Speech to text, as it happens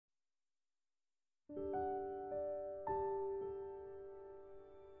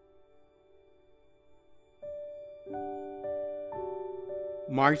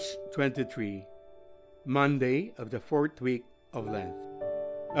March 23, Monday of the fourth week of Lent.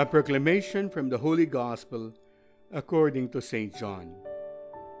 A proclamation from the Holy Gospel according to St. John.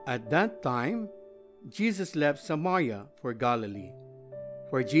 At that time, Jesus left Samaria for Galilee,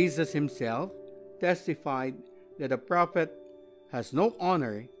 for Jesus himself testified that a prophet has no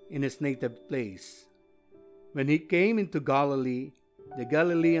honor in his native place. When he came into Galilee, the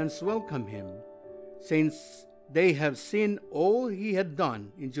Galileans welcomed him, since they have seen all he had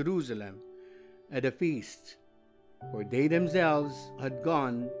done in Jerusalem at the feast, for they themselves had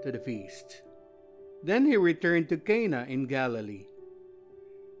gone to the feast. Then he returned to Cana in Galilee,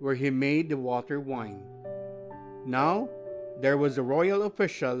 where he made the water wine. Now there was a royal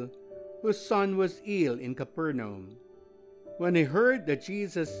official whose son was ill in Capernaum. When he heard that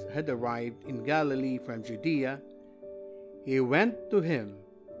Jesus had arrived in Galilee from Judea, he went to him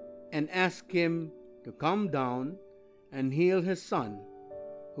and asked him to come down and heal his son,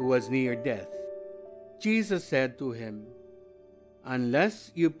 who was near death. Jesus said to him,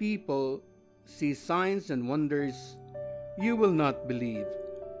 "Unless you people see signs and wonders, you will not believe."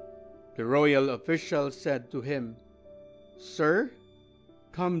 The royal official said to him, "Sir,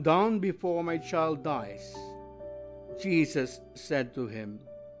 come down before my child dies." Jesus said to him,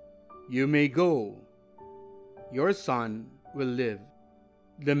 "You may go. Your son will live."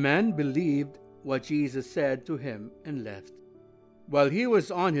 The man believed what Jesus said to him and left. While he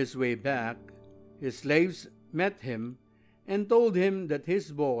was on his way back, his slaves met him and told him that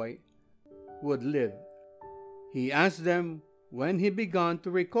his boy would live. He asked them when he began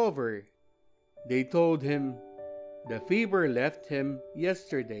to recover. They told him, "The fever left him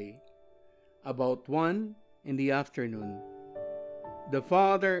yesterday, about 1 in the afternoon." The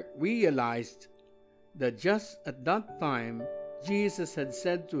father realized that just at that time Jesus had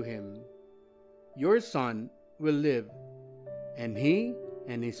said to him, "Your son will live," and he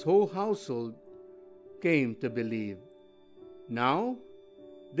and his whole household came to believe. Now,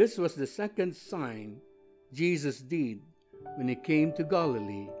 this was the second sign Jesus did when he came to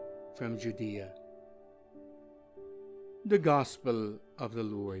Galilee from Judea. The Gospel of the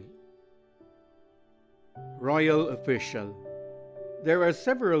Lord. Royal official. There are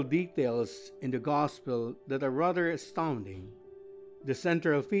several details in the Gospel that are rather astounding. The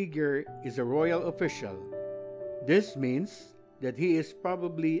central figure is a royal official. This means that he is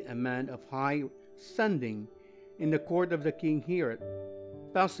probably a man of high standing in the court of the king Herod.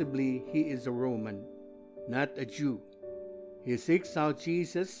 Possibly he is a Roman, not a Jew. He seeks out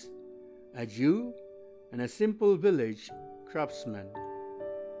Jesus, a Jew, and a simple village craftsman.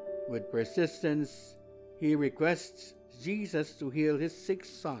 With persistence, he requests Jesus to heal his sick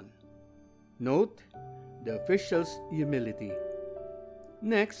son. Note the official's humility.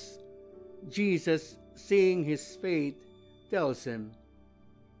 Next, Jesus, seeing his faith, tells him,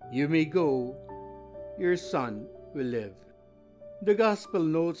 "You may go, your son will live." The Gospel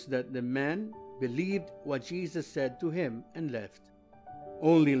notes that the man believed what Jesus said to him and left.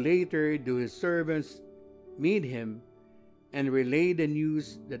 Only later do his servants meet him and relay the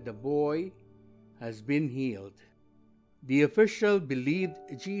news that the boy has been healed. The official believed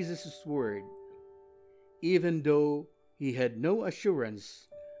Jesus' word, even though he had no assurance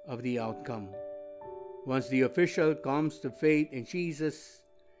of the outcome. Once the official comes to faith in Jesus,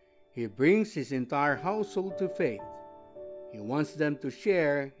 he brings his entire household to faith. He wants them to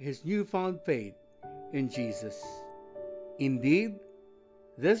share his newfound faith in Jesus. Indeed,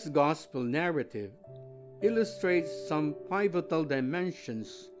 this gospel narrative illustrates some pivotal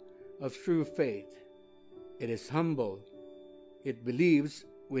dimensions of true faith. It is humble. It believes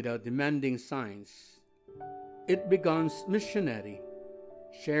without demanding signs. It becomes missionary,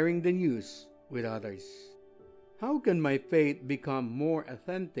 sharing the news with others. How can my faith become more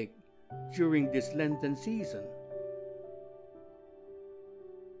authentic during this Lenten season?